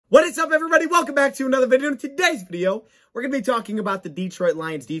What is up, everybody? Welcome back to another video. In today's video, we're going to be talking about the Detroit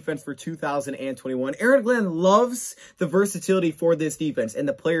Lions defense for 2021. Aaron Glenn loves the versatility for this defense and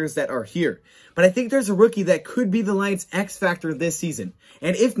the players that are here. But I think there's a rookie that could be the Lions' X factor this season.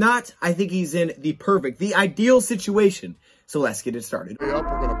 And if not, I think he's in the ideal situation. So let's get it started. Way up,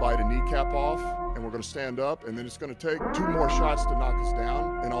 we're going to bite a kneecap off, and we're going to stand up, and then it's going to take 2 more shots to knock us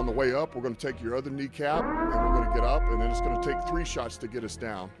down. And on the way up, we're going to take your other kneecap, and we're going to get up, and then it's going to take 3 shots to get us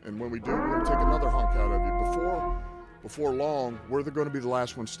down. And when we do, we're going to take another hunk out of you. Before long, we're going to be the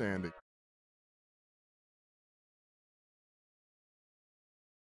last one standing.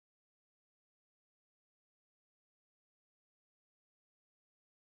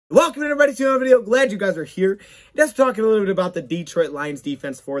 Welcome everybody to another video. Glad you guys are here. Just talking a little bit about the Detroit Lions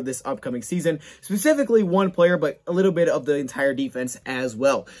defense for this upcoming season. Specifically one player, but a little bit of the entire defense as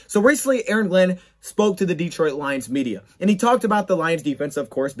well. So recently, Aaron Glenn spoke to the Detroit Lions media. And he talked about the Lions defense, of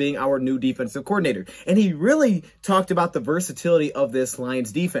course, being our new defensive coordinator. And he really talked about the versatility of this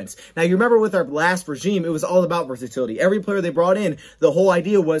Lions defense. Now, you remember with our last regime, it was all about versatility. Every player they brought in, the whole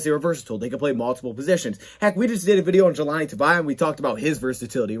idea was they were versatile. They could play multiple positions. Heck, we just did a video on Jelani Tavai and we talked about his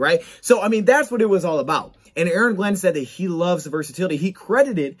versatility, right? So, I mean, that's what it was all about. And Aaron Glenn said that he loves the versatility. He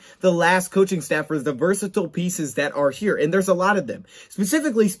credited the last coaching staff for the versatile pieces that are here. And there's a lot of them.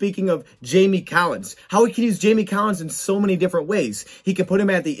 Specifically speaking of Jamie Collins, how he can use Jamie Collins in so many different ways. He could put him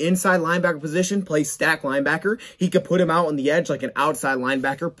at the inside linebacker position, play stack linebacker. He could put him out on the edge like an outside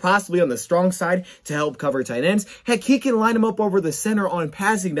linebacker, possibly on the strong side to help cover tight ends. Heck, he can line him up over the center on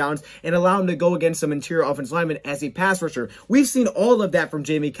passing downs and allow him to go against some interior offensive linemen as a pass rusher. We've seen all of that from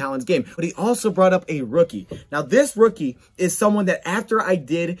Jamie Collins' game, but he also brought up a rookie. Now, this rookie is someone that after I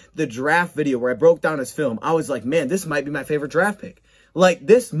did the draft video where I broke down his film, I was like, man, this might be my favorite draft pick. Like,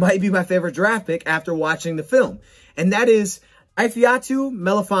 this might be my favorite draft pick after watching the film. And that is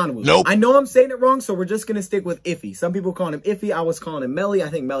Melifonwu. Nope. I know I'm saying it wrong, so we're just going to stick with Iffy. Some people call him Iffy. I was calling him Melly. I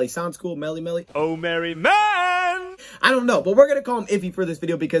think Melly sounds cool. Melly. Oh, merry man! I don't know, but we're going to call him Iffy for this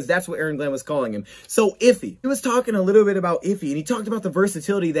video because that's what Aaron Glenn was calling him. So, Iffy. He was talking a little bit about Iffy, and he talked about the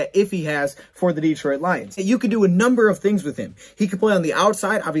versatility that Iffy has for the Detroit Lions. You could do a number of things with him. He could play on the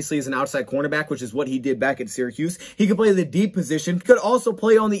outside, obviously as an outside cornerback, which is what he did back at Syracuse. He could play the deep position. He could also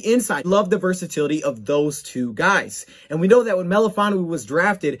play on the inside. Love the versatility of those two guys. And we know that when Melifonwu was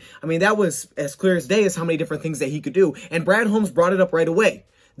drafted, I mean, that was as clear as day as how many different things that he could do. And Brad Holmes brought it up right away.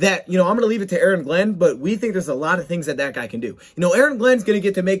 That, I'm going to leave it to Aaron Glenn, but we think there's a lot of things that guy can do. Aaron Glenn's going to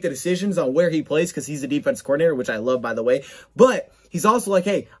get to make the decisions on where he plays because he's a defense coordinator, which I love, by the way. But he's also like,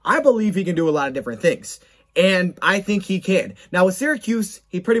 hey, I believe he can do a lot of different things. And I think he can. Now, with Syracuse,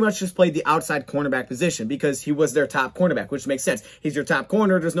 he pretty much just played the outside cornerback position because he was their top cornerback, which makes sense. He's your top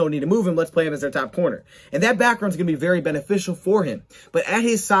corner. There's no need to move him. Let's play him as their top corner. And that background is going to be very beneficial for him. But at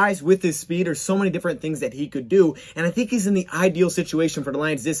his size, with his speed, there's so many different things that he could do. And I think he's in the ideal situation for the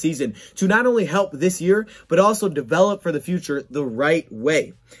Lions this season to not only help this year, but also develop for the future the right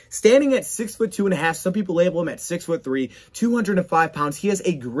way. Standing at 6'2.5", some people label him at 6'3", 205 pounds. He has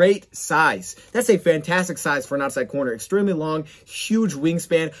a great size. That's a fantastic size for an outside corner. Extremely long, huge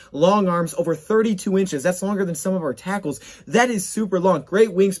wingspan, long arms, over 32 inches. That's longer than some of our tackles. That is super long. Great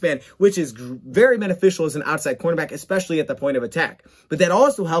wingspan, which is very beneficial as an outside cornerback, especially at the point of attack. But that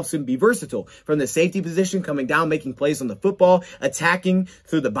also helps him be versatile from the safety position, coming down, making plays on the football, attacking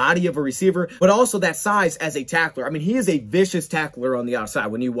through the body of a receiver, but also that size as a tackler. I mean, he is a vicious tackler on the outside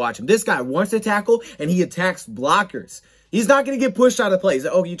when you watch him. This guy wants to tackle, and he attacks blockers. He's not going to get pushed out of plays.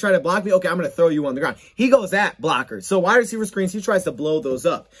 Oh, you try to block me? Okay, I'm going to throw you on the ground. He goes at blockers. So wide receiver screens, he tries to blow those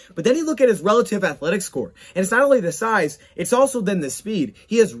up. But then you look at his relative athletic score. And it's not only the size, it's also then the speed.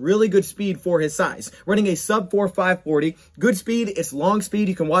 He has really good speed for his size. Running a sub-4 540. Good speed. It's long speed.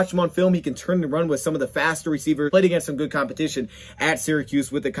 You can watch him on film. He can turn and run with some of the faster receivers. Played against some good competition at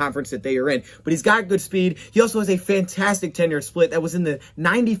Syracuse with the conference that they are in. But he's got good speed. He also has a fantastic 10-yard split that was in the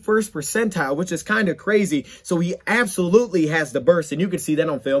 91st percentile, which is kind of crazy. So he absolutely has the burst, and you can see that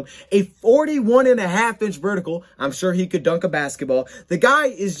on film. A 41.5-inch vertical. I'm sure he could dunk a basketball. The guy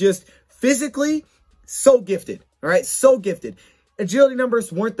is just physically so gifted. All right, so gifted. Agility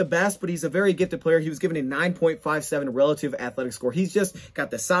numbers weren't the best, but he's a very gifted player. He was given a 9.57 relative athletic score. He's just got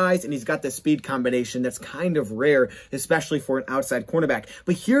the size and he's got the speed combination that's kind of rare, especially for an outside cornerback.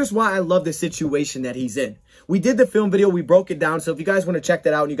 But here's why I love the situation that he's in. We did the film video. We broke it down. So if you guys want to check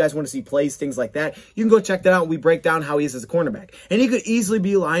that out and you guys want to see plays, things like that, you can go check that out. We break down how he is as a cornerback. And he could easily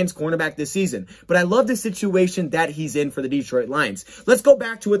be Lions cornerback this season. But I love the situation that he's in for the Detroit Lions. Let's go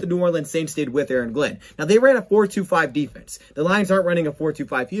back to what the New Orleans Saints did with Aaron Glenn. Now, they ran a 4-2-5 defense. The Lions Lions aren't running a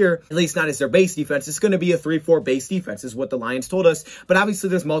 4-2-5 here, at least not as their base defense. It's going to be a 3-4 base defense is what the Lions told us. But obviously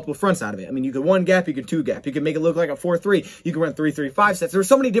there's multiple fronts out of it. I mean, you could one gap, you could two gap, you could make it look like a 4-3, you can run 3-3-5 sets. There's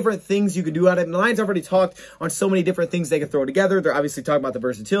so many different things you can do out of it. And the Lions have already talked on so many different things they can throw together. They're obviously talking about the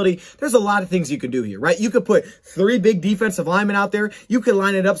versatility. There's a lot of things you can do here, right? You could put 3 big defensive linemen out there. You could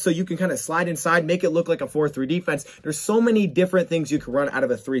line it up so you can kind of slide inside, make it look like a 4-3 defense. There's so many different things you can run out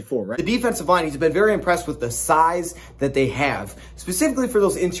of a 3-4, right? The defensive line, he's been very impressed with the size that they have, specifically for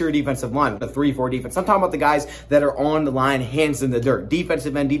those interior defensive line, the 3-4 defense. I'm talking about the guys that are on the line, hands in the dirt,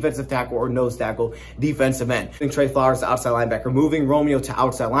 defensive end, defensive tackle, or nose tackle, defensive end. Trey Flowers to outside linebacker, moving Romeo to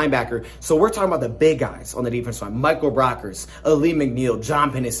outside linebacker. So we're talking about the big guys on the defensive line, Michael Brockers, Ali McNeil,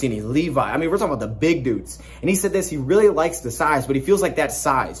 John Pennicini, Levi. I mean, we're talking about the big dudes. And he said this, he really likes the size, but he feels like that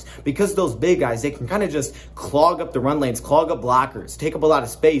size, because those big guys, they can kind of just clog up the run lanes, clog up blockers, take up a lot of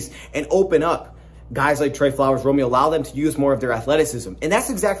space, and open up guys like Trey Flowers, Romeo, allow them to use more of their athleticism. And that's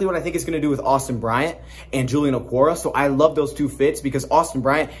exactly what I think it's going to do with Austin Bryant and Julian Okwara. So I love those two fits because Austin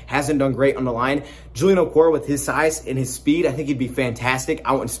Bryant hasn't done great on the line. Julian Okwara, with his size and his speed, I think he'd be fantastic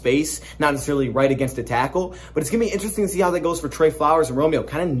out in space, not necessarily right against a tackle. But it's going to be interesting to see how that goes for Trey Flowers and Romeo.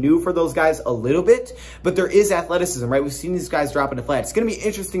 Kind of new for those guys a little bit, but there is athleticism, right? We've seen these guys drop into flat. It's going to be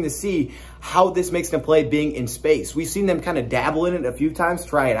interesting to see how this makes them play being in space. We've seen them kind of dabble in it a few times,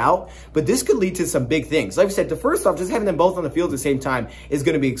 try it out, but this could lead to some big things. Like I said, first off, just having them both on the field at the same time is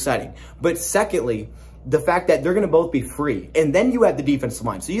going to be exciting. But secondly, the fact that they're going to both be free. And then you have the defensive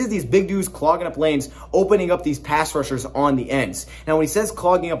line. So you have these big dudes clogging up lanes, opening up these pass rushers on the ends. Now, when he says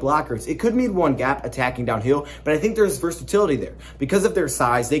clogging up blockers, it could mean one gap attacking downhill, but I think there's versatility there. Because of their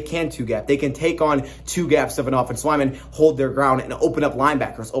size, they can two gap. They can take on two gaps of an offensive lineman, hold their ground, and open up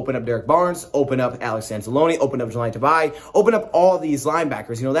linebackers. Open up Derek Barnes, open up Alex Anzalone, open up Jelani Tabai, open up all these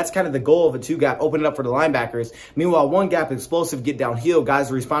linebackers. You know, that's kind of the goal of a two gap, open it up for the linebackers. Meanwhile, one gap explosive, get downhill,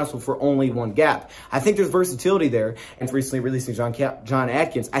 guys are responsible for only one gap. I think there's versatility there, and recently releasing John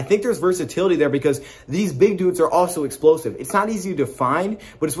Atkins. I think there's versatility there because these big dudes are also explosive. It's not easy to find,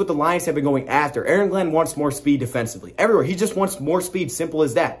 but it's what the Lions have been going after. Aaron Glenn wants more speed defensively. Everywhere. He just wants more speed. Simple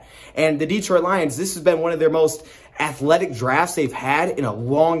as that. And the Detroit Lions, this has been one of their most athletic drafts they've had in a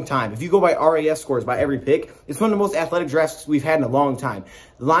long time. If you go by RAS scores, by every pick, it's one of the most athletic drafts we've had in a long time.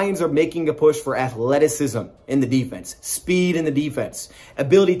 The Lions are making a push for athleticism in the defense, speed in the defense,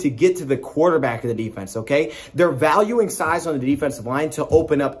 ability to get to the quarterback of the defense, okay? They're valuing size on the defensive line to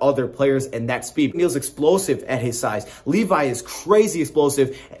open up other players and that speed. Neal's explosive at his size. Levi is crazy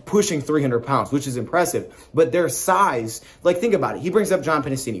explosive, pushing 300 pounds, which is impressive. But their size, like, think about it. He brings up John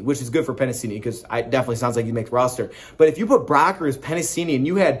Pennicini, which is good for Pennicini because it definitely sounds like he makes roster. But if you put Brockers, Pennicini, and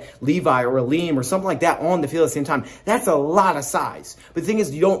you had Levi or Aleem or something like that on the field at the same time, that's a lot of size. But the thing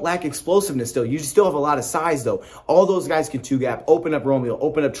is, you don't lack explosiveness still. You still have a lot of size, though. All those guys can two-gap, open up Romeo,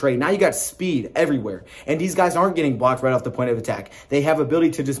 open up Trey. Now you got speed everywhere. And these guys aren't getting blocked right off the point of attack. They have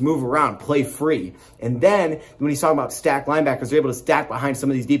ability to just move around, play free. And then when he's talking about stacked linebackers, they're able to stack behind some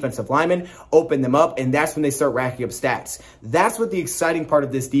of these defensive linemen, open them up, and that's when they start racking up stats. That's what the exciting part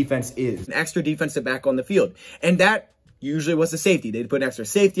of this defense is. An extra defensive back on the field. And that usually was the safety. They'd put an extra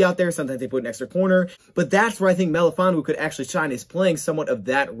safety out there. Sometimes they put an extra corner. But that's where I think Melifonwu could actually shine, is playing somewhat of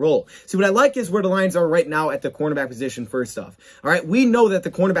that role. See, what I like is where the Lions are right now at the cornerback position first off. All right, we know that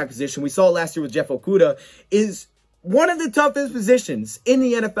the cornerback position, we saw it last year with Jeff Okudah, is one of the toughest positions in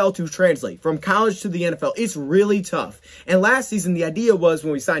the NFL to translate from college to the NFL. It's really tough. And last season, the idea was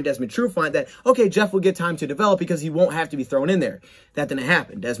when we signed Desmond Trufant that, okay, Jeff will get time to develop because he won't have to be thrown in there. That didn't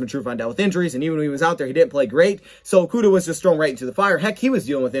happen. Desmond Trufant dealt with injuries, and even when he was out there, he didn't play great. So Okudah was just thrown right into the fire. Heck, he was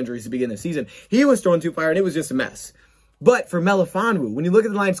dealing with injuries to begin the season. He was thrown into fire, and it was just a mess. But for Melifonwu, when you look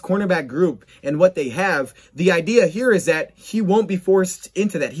at the Lions cornerback group and what they have, the idea here is that he won't be forced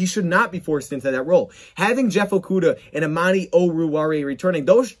into that. He should not be forced into that role. Having Jeff Okudah and Amani Oruwariye returning,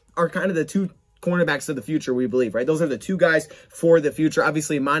 those are kind of the two cornerbacks of the future, we believe, right? Those are the two guys for the future.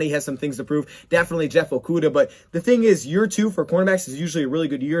 Obviously, Amani has some things to prove. Definitely Jeff Okudah. But the thing is, year two for cornerbacks is usually a really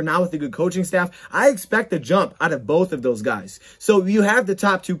good year. Now with a good coaching staff, I expect a jump out of both of those guys. So you have the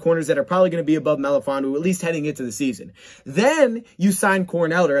top two corners that are probably going to be above Melifonwu, at least heading into the season. Then you sign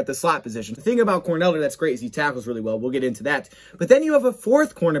Cornelder at the slot position. The thing about Cornelder that's great is he tackles really well. We'll get into that. But then you have a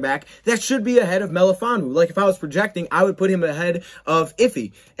fourth cornerback that should be ahead of Melifonwu. Like if I was projecting, I would put him ahead of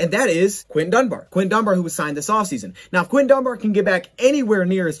Iffy. And that is Quinton Dunbar. Quinton Dunbar, who was signed this offseason. Now, if Quinton Dunbar can get back anywhere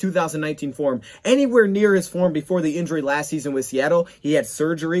near his 2019 form, anywhere near his form before the injury last season with Seattle, he had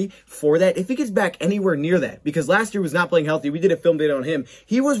surgery for that. If he gets back anywhere near that, because last year was not playing healthy, we did a film data on him.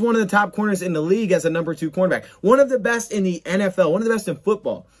 He was one of the top corners in the league as a #2 cornerback. One of the best in the NFL, one of the best in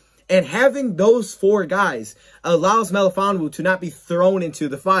football. And having those 4 guys allows Melifonwu to not be thrown into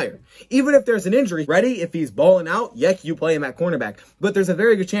the fire. Even if there's an injury, ready, if he's balling out, you play him at cornerback. But there's a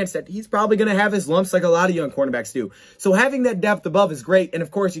very good chance that he's probably going to have his lumps like a lot of young cornerbacks do. So having that depth above is great. And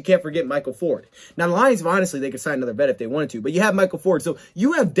of course, you can't forget Michael Ford. Now, the Lions, honestly, they could sign another vet if they wanted to, but you have Michael Ford. So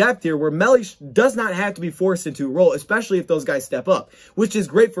you have depth here where Melly does not have to be forced into a role, especially if those guys step up, which is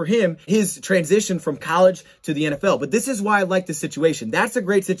great for him, his transition from college to the NFL. But this is why I like this situation. That's a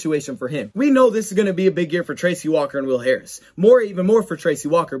great situation for him. We know this is going to be a big year for Tracy Walker and Will Harris. Even more for Tracy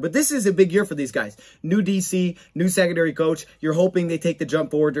Walker. But this is a big year for these guys. New DC, new secondary coach. You're hoping they take the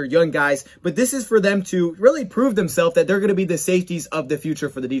jump forward. They're young guys. But this is for them to really prove themselves that they're going to be the safeties of the future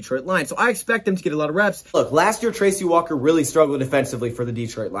for the Detroit Lions. So I expect them to get a lot of reps. Look, last year, Tracy Walker really struggled defensively for the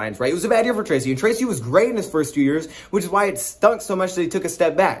Detroit Lions, right? It was a bad year for Tracy. And Tracy was great in his first 2 years, which is why it stunk so much that he took a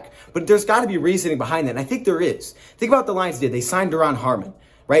step back. But there's got to be reasoning behind that. And I think there is. Think about what the Lions did. They signed Duron Harmon,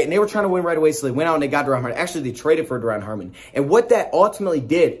 right? And they were trying to win right away, so they went out and they got Duron Harmon. Actually, they traded for Duron Harmon. And what that ultimately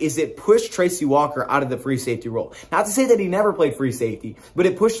did is it pushed Tracy Walker out of the free safety role. Not to say that he never played free safety, but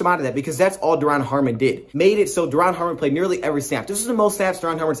it pushed him out of that because that's all Duron Harmon did. Made it so Duron Harmon played nearly every snap. This is the most snaps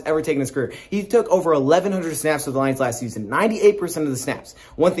Duron Harmon's ever taken in his career. He took over 1,100 snaps with the Lions last season, 98% of the snaps.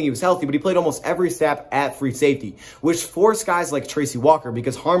 One thing, he was healthy, but he played almost every snap at free safety, which forced guys like Tracy Walker,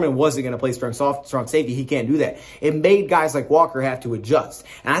 because Harmon wasn't going to play strong safety. He can't do that. It made guys like Walker have to adjust.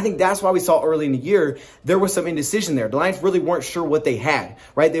 And I think that's why we saw early in the year, there was some indecision there. The Lions really weren't sure what they had,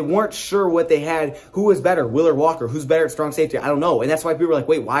 right? They weren't sure what they had. Who was better, Will or Walker? Who's better at strong safety? I don't know. And that's why people were like,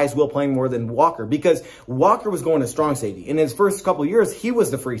 wait, why is Will playing more than Walker? Because Walker was going to strong safety. In his first couple of years, he was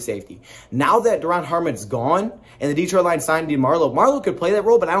the free safety. Now that Duron Harmon's gone and the Detroit Lions signed Dean Marlowe could play that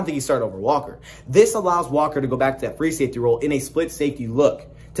role, but I don't think he started over Walker. This allows Walker to go back to that free safety role in a split safety look,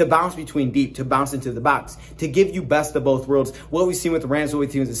 to bounce between deep, to bounce into the box, to give you best of both worlds. What we've seen with the Rams, what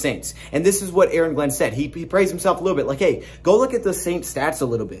we've seen with the Saints. And this is what Aaron Glenn said. He praised himself a little bit. Like, hey, go look at the Saints stats a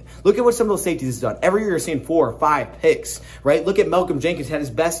little bit. Look at what some of those safeties have done. Every year you're seeing 4 or 5 picks, right? Look at Malcolm Jenkins, had his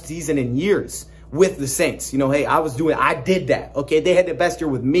best season in years with the Saints. You know, hey, I did that. Okay, they had the best year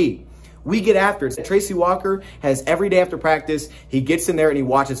with me. We get after it. Tracy Walker has every day after practice, he gets in there and he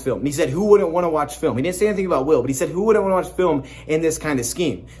watches film. And he said, who wouldn't want to watch film? He didn't say anything about Will, but he said, who wouldn't want to watch film in this kind of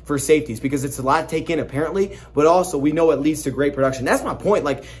scheme for safeties? Because it's a lot to take in apparently, but also we know it leads to great production. That's my point.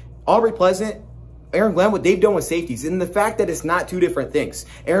 Like, Aubrey Pleasant, Aaron Glenn, what they've done with safeties, and the fact that it's not 2 different things.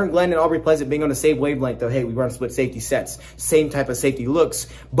 Aaron Glenn and Aubrey Pleasant being on the same wavelength of, hey, we run split safety sets, same type of safety looks,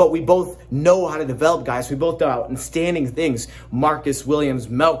 but we both know how to develop guys. We both do outstanding things. Marcus Williams,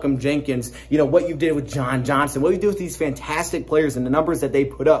 Malcolm Jenkins, you know, what you did with John Johnson, what you do with these fantastic players and the numbers that they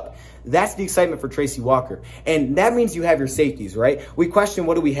put up. That's the excitement for Tracy Walker. And that means you have your safeties, right? We question,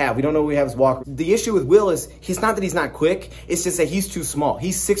 what do we have? We don't know what we have as Walker. The issue with Will is, he's not that he's not quick. It's just that he's too small.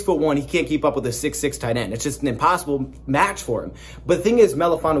 He's 6'1". He can't keep up with a 6'6" tight end. It's just an impossible match for him. But the thing is,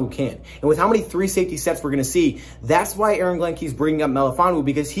 Melifonwu can. And with how many 3 safety sets we're going to see, that's why Aaron Glenn keeps bringing up Melifonwu,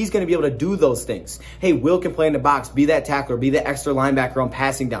 because he's going to be able to do those things. Hey, Will can play in the box, be that tackler, be that extra linebacker on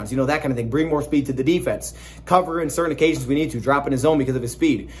passing downs, you know, that kind of thing. Bring more speed to the defense. Cover in certain occasions we need to. Drop in his zone because of his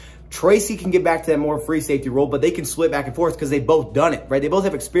speed. Tracy can get back to that more free safety role, but they can split back and forth because they've both done it, right? They both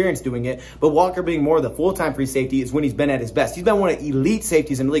have experience doing it, but Walker being more of the full-time free safety is when he's been at his best. He's been one of the elite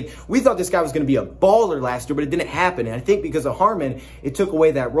safeties in the league. We thought this guy was going to be a baller last year, but it didn't happen. And I think because of Harmon, it took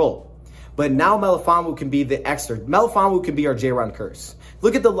away that role. But now Melifonwu can be the extra. Melifonwu can be our J-Ron Curse.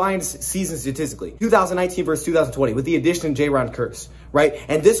 Look at the Lions season statistically. 2019 versus 2020 with the addition of J-Ron Curse, right?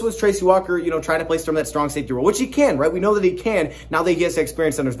 And this was Tracy Walker, you know, trying to play some of that strong safety role, which he can, right? We know that he can now that he has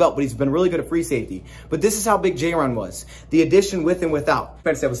experience under his belt, but he's been really good at free safety. But this is how big J-Ron was. The addition with and without.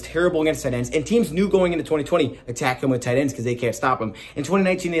 Defense that was terrible against tight ends, and teams knew going into 2020, attack him with tight ends because they can't stop him. In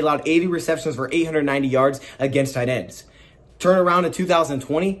 2019, they allowed 80 receptions for 890 yards against tight ends. Turn around in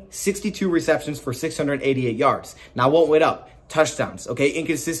 2020, 62 receptions for 688 yards. Now, what went up? Touchdowns, okay?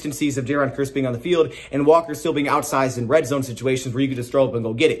 Inconsistencies of J-Ron Curse being on the field and Walker still being outsized in red zone situations where you could just throw up and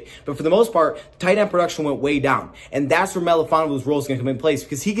go get it. But for the most part, tight end production went way down. And that's where Melifonwu's role is going to come in place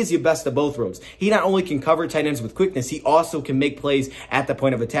because he gives you best of both worlds. He not only can cover tight ends with quickness, he also can make plays at the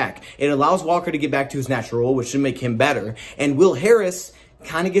point of attack. It allows Walker to get back to his natural role, which should make him better. And Will Harris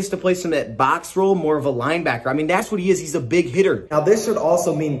kind of gets to play some of that box role, more of a linebacker. I mean, that's what he is. He's a big hitter. Now, this should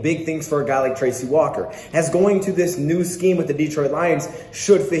also mean big things for a guy like Tracy Walker, as going to this new scheme with the Detroit Lions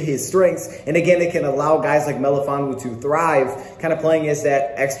should fit his strengths. And again, it can allow guys like Melifonwu to thrive, kind of playing as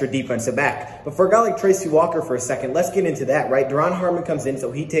that extra defensive back. But for a guy like Tracy Walker for a second, let's get into that, right? Duron Harmon comes in,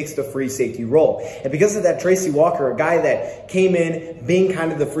 so he takes the free safety role. And because of that, Tracy Walker, a guy that came in being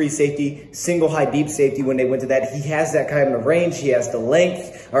kind of the free safety, single high deep safety when they went to that, he has that kind of range, he has the length,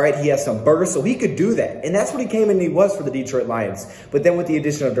 length. All right, he has some burst, so he could do that. And that's what he came in and he was for the Detroit Lions. But then with the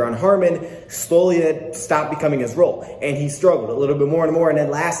addition of Duron Harmon, slowly it stopped becoming his role. And he struggled a little bit more and more. And then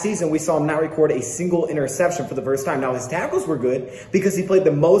last season, we saw him not record a single interception for the first time. Now, his tackles were good because he played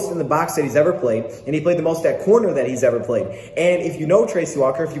the most in the box that he's ever played. And he played the most at corner that he's ever played. And if you know Tracy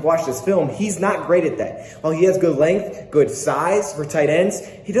Walker, if you've watched his film, he's not great at that. While he has good length, good size for tight ends,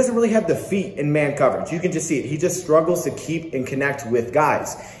 he doesn't really have the feet in man coverage. You can just see it. He just struggles to keep and connect with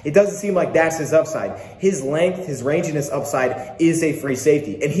guys. It doesn't seem like that's his upside. His length, his ranginess upside is a free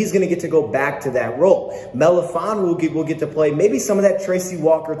safety, and he's going to get to go back to that role. Melifonwu will get to play maybe some of that Tracy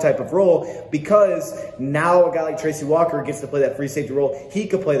Walker type of role, because now a guy like Tracy Walker gets to play that free safety role. He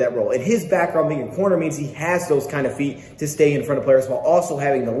could play that role, and his background being a corner means he has those kind of feet to stay in front of players while also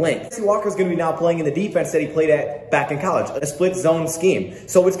having the length. Tracy Walker is going to be now playing in the defense that he played at back in college, a split zone scheme.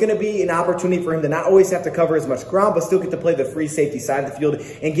 So it's going to be an opportunity for him to not always have to cover as much ground, but still get to play the free safety side of the field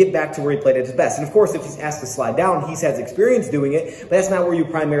and get back to where he played at his best. And of course, if he's asked to slide down, he's has experience doing it, but that's not where you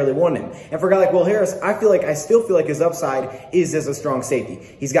primarily want him. And for a guy like Will Harris, I still feel like his upside is as a strong safety.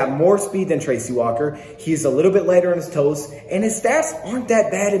 He's got more speed than Tracy Walker. He's a little bit lighter on his toes, and his stats aren't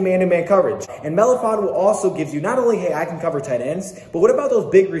that bad in man-to-man coverage. And Melifonwu also gives you not only, hey, I can cover tight ends, but what about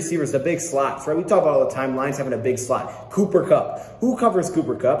those big receivers, the big slots, right? We talk about all the time, Lions having a big slot. Cooper Kupp. Who covers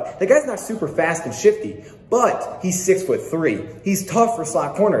Cooper Kupp? The guy's not super fast and shifty, but he's 6'3". He's tough for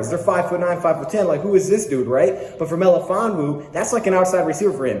slot corners. They're 5'9", 5'10". Like, who is this dude, right? But for Melifonwu, that's like an outside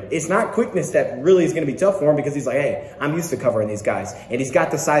receiver for him. It's not quickness that really is going to be tough for him, because he's like, hey, I'm used to covering these guys. And he's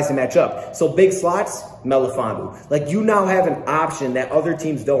got the size to match up. So big slots, Melifonwu. Like, you now have an option that other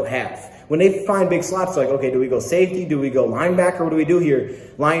teams don't have. When they find big slots, like, okay, do we go safety? Do we go linebacker? What do we do here?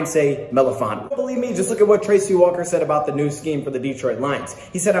 Lions say Melifonwu. Believe me, just look at what Tracy Walker said about the new scheme for the Detroit Lions.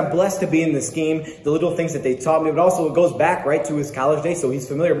 He said, I'm blessed to be in the scheme, the little things that they taught me, but also it goes back right to his college days, so he's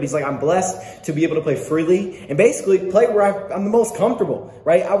familiar. But he's like, I'm blessed to be able to play freely and basically play where I'm the most comfortable,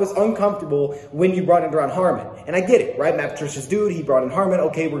 right? I was uncomfortable when you brought in Duron Harmon. And I get it, right? Matt Patricia's dude, he brought in Harmon.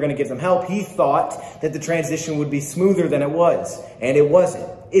 Okay, we're going to get some help. He thought that the transition would be smoother than it was, and it wasn't.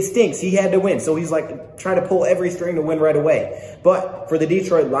 It stinks. He had to win. So he's like trying to pull every string to win right away. But for the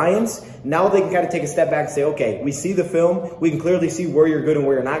Detroit Lions, now they can kind of take a step back and say, okay, we see the film. We can clearly see where you're good and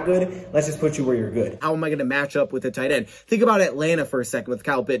where you're not good. Let's just put you where you're good. How am I going to match up with a tight end? Think about Atlanta for a second with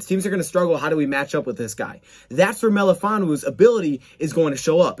Kyle Pitts. Teams are going to struggle. How do we match up with this guy? That's where Melifonwu's ability is going to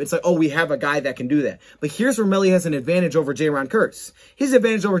show up. It's like, oh, we have a guy that can do that. But here's where Melly has an advantage over Jaron Kurtz. His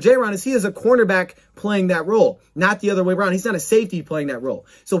advantage over Jaron is he is a cornerback playing that role, not the other way around. He's not a safety playing that role.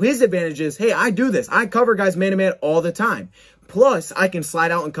 So his advantage is, hey, I do this. I cover guys man-to-man all the time. Plus, I can slide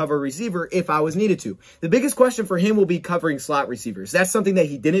out and cover a receiver if I was needed to. The biggest question for him will be covering slot receivers. That's something that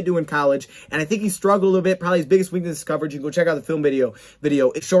he didn't do in college, and I think he struggled a little bit. Probably his biggest weakness is coverage. You can go check out the film video.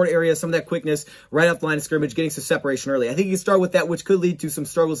 It's short areas, some of that quickness, right up the line of scrimmage, getting some separation early. I think he can start with that, which could lead to some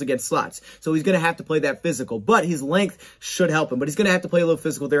struggles against slots. So he's going to have to play that physical, but his length should help him. But he's going to have to play a little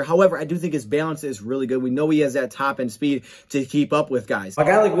physical there. However, I do think his balance is really good. We know he has that top-end speed to keep up with guys. A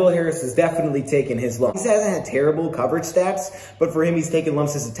guy like Will Harris has definitely taken his lumps. He hasn't had terrible coverage stats, but for him, he's taken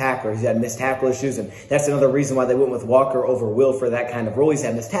lumps as a tackler. He's had missed tackle issues, and that's another reason why they went with Walker over Will for that kind of role. He's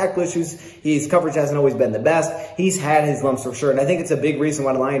had missed tackle issues. His coverage hasn't always been the best. He's had his lumps for sure, and I think it's a big reason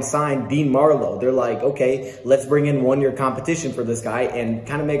why the Lions signed Dean Marlowe. They're like, okay, let's bring in one-year competition for this guy and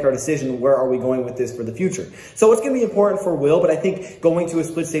kind of make our decision, where are we going with this for the future. So it's going to be important for Will, but I think going to a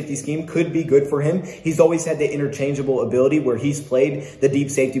split safety scheme could be good for him. He's always had the interchangeable ability where he's played the deep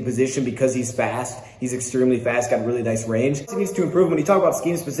safety position because he's fast. He's extremely fast, got really nice range. He needs to improve. When you talk about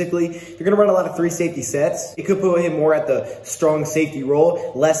scheme specifically, you're going to run a lot of 3 safety sets. It could put him more at the strong safety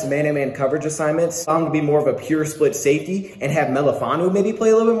role, less man-to-man coverage assignments. I'm going to be more of a pure split safety and have Melifonwu maybe play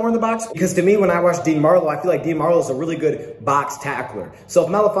a little bit more in the box. Because to me, when I watch Dean Marlowe, I feel like Dean Marlowe is a really good box tackler. So if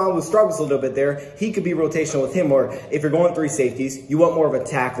Melifonwu struggles a little bit there, he could be rotational with him. Or if you're going 3 safeties, you want more of a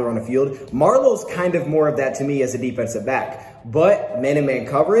tackler on the field. Marlowe's kind of more of that to me as a defensive back. But man-to-man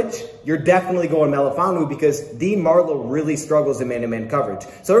coverage, you're definitely going Melifonwu, because Dean Marlowe really struggles in man-to-man coverage.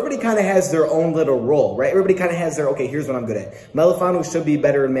 So everybody kind of has their own little role, right? Everybody kind of has their, okay, here's what I'm good at. Melifonwu should be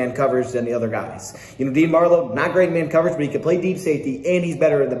better in man coverage than the other guys. You know, Dean Marlowe, not great in man coverage, but he can play deep safety, and he's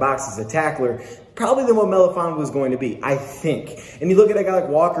better in the box as a tackler. Probably than what Melifonwu is going to be, I think. And you look at a guy like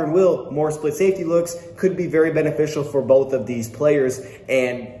Walker and Will, more split safety looks, could be very beneficial for both of these players.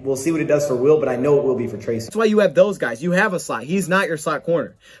 And we'll see what it does for Will, but I know it will be for Tracy. That's why you have those guys. You have a slot. He's not your slot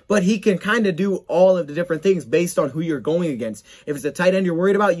corner, but he can kind of do all of the different things based on who you're going against. If it's a tight end you're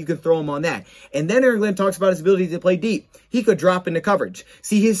worried about, you can throw him on that. And then Aaron Glenn talks about his ability to play deep. he could drop into coverage.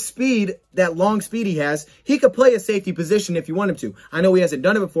 See, his speed, that long speed he has, he could play a safety position if you want him to. I know he hasn't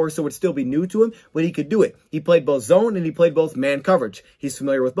done it before, so it would still be new to him, but he could do it. He played both zone and he played both man coverage. He's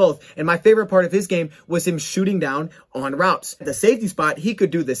familiar with both. And my favorite part of his game was him shooting down on routes. At the safety spot, he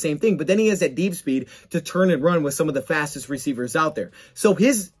could do the same thing, but then he has that deep speed to turn and run with some of the fastest receivers out there. So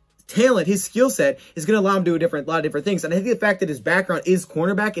his talent, his skill set is going to allow him to do a lot of different things. And I think the fact that his background is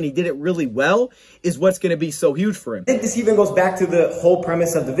cornerback and he did it really well is what's going to be so huge for him. I think this even goes back to the whole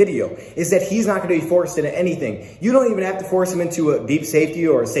premise of the video, is that he's not going to be forced into anything. You don't even have to force him into a deep safety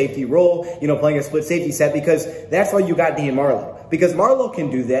or a safety role, you know, playing a split safety set, because that's why you got Dean Marlowe. Because Marlowe can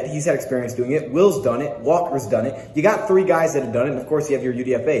do that. He's had experience doing it. Will's done it. Walker's done it. You got 3 guys that have done it. And of course, you have your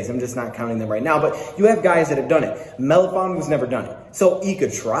UDFAs. I'm just not counting them right now, but you have guys that have done it. Melifonwu's never done it. So he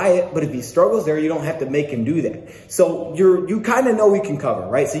could try it, but if he struggles there, you don't have to make him do that. So you kind of know he can cover,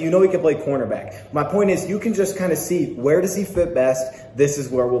 right? So you know he can play cornerback. My point is, you can just kind of see, where does he fit best? This is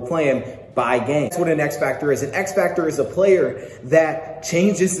where we'll play him by game. That's what an X factor is. An X factor is a player that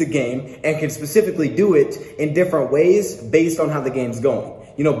changes the game and can specifically do it in different ways based on how the game's going.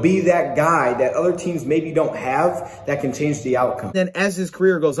 You know, be that guy that other teams maybe don't have that can change the outcome. Then as his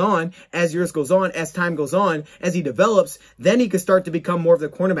career goes on, as years goes on, as time goes on, as he develops, then he could start to become more of the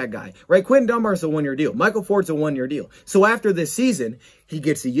cornerback guy, right? Quentin Dunbar's a 1-year deal. Michael Ford's a 1-year deal. So after this season, he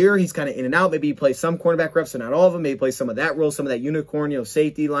gets a year. He's kind of in and out. Maybe he plays some cornerback reps, so not all of them. Maybe he plays some of that role, some of that unicorn, you know,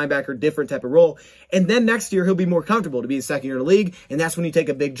 safety, linebacker, different type of role. And then next year, he'll be more comfortable to be a second year in the league, and that's when you take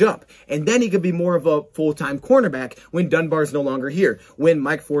a big jump. And then he could be more of a full-time cornerback when Dunbar's no longer here, when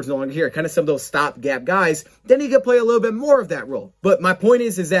Mike Ford's no longer here, kind of some of those stopgap guys. Then he could play a little bit more of that role. But my point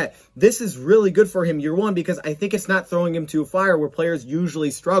is that this is really good for him year one, because I think it's not throwing him to a fire where players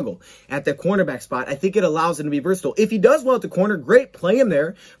usually struggle at the cornerback spot. I think it allows him to be versatile. If he does well at the corner, great, play him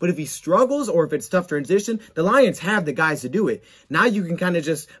there. But if he struggles or if it's tough transition, the Lions have the guys to do it. Now you can kind of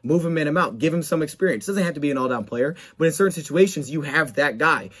just move him in and out, give him some experience. Doesn't have to be an all-down player, but in certain situations, you have that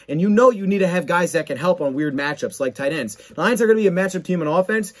guy. And you know you need to have guys that can help on weird matchups like tight ends. The Lions are going to be a matchup team on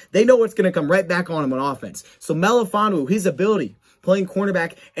offense. They know what's going to come right back on him on offense. So Melifonwu, his ability playing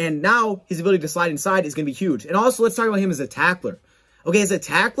cornerback, and now his ability to slide inside is going to be huge. And also, let's talk about him as a tackler. Okay, as a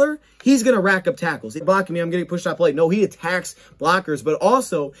tackler, he's going to rack up tackles. He's blocking me, I'm getting pushed out play. No, he attacks blockers, but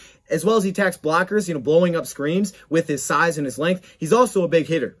also, as well as he attacks blockers, you know, blowing up screens with his size and his length, he's also a big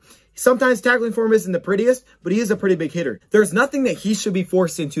hitter. Sometimes tackling for him isn't the prettiest, but he is a pretty big hitter. There's nothing that he should be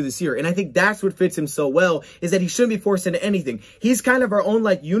forced into this year, and I think that's what fits him so well, is that he shouldn't be forced into anything. He's kind of our own,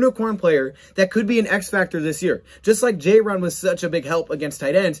 like, unicorn player that could be an X factor this year. Just like J-Run was such a big help against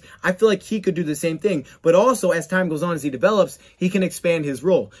tight ends, I feel like he could do the same thing. But also, as time goes on, as he develops, he can expand his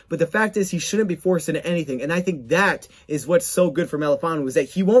role. But the fact is, he shouldn't be forced into anything, and I think that is what's so good for Melifonwu, is that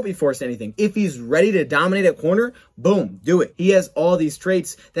he won't be forced into anything. If he's ready to dominate at corner, boom, do it. He has all these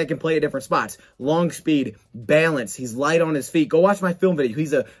traits that can play at different spots. Long speed, balance, he's light on his feet. Go watch my film video.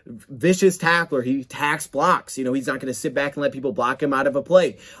 He's a vicious tackler. He attacks blocks. You know, he's not going to sit back and let people block him out of a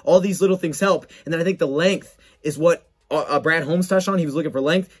play. All these little things help. And then I think the length is what Brad Holmes touched on. He was looking for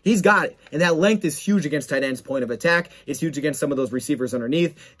length. He's got it. And that length is huge against tight ends' point of attack. It's huge against some of those receivers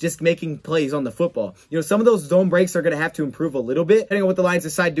underneath, just making plays on the football. You know, some of those zone breaks are going to have to improve a little bit, depending on what the Lions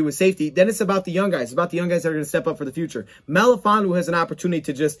decide to do with safety. Then it's about the young guys. It's about the young guys that are going to step up for the future. Melifonwu has an opportunity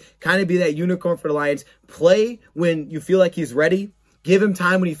to just kind of be that unicorn for the Lions. Play when you feel like he's ready. Give him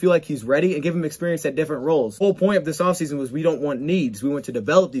time when you feel like he's ready, and give him experience at different roles. The whole point of this offseason was we don't want needs. We want to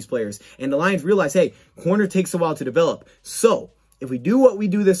develop these players. And the Lions realize, hey, corner takes a while to develop. So if we do what we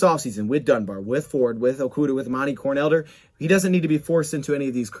do this offseason with Dunbar, with Ford, with Okudah, with Monty Cornelder, he doesn't need to be forced into any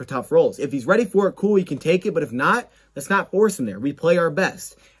of these tough roles. If he's ready for it, cool, he can take it. But if not, let's not force him there. We play our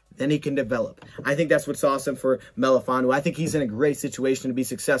best. Then he can develop. I think that's what's awesome for Melifonwu. I think he's in a great situation to be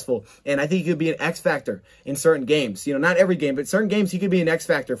successful, and I think he could be an X factor in certain games. You know, not every game, but certain games he could be an X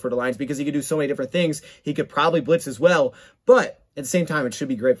factor for the Lions because he could do so many different things. He could probably blitz as well, but at the same time, it should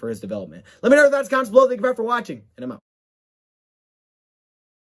be great for his development. Let me know your thoughts, comments below. Thank you for watching, and I'm out.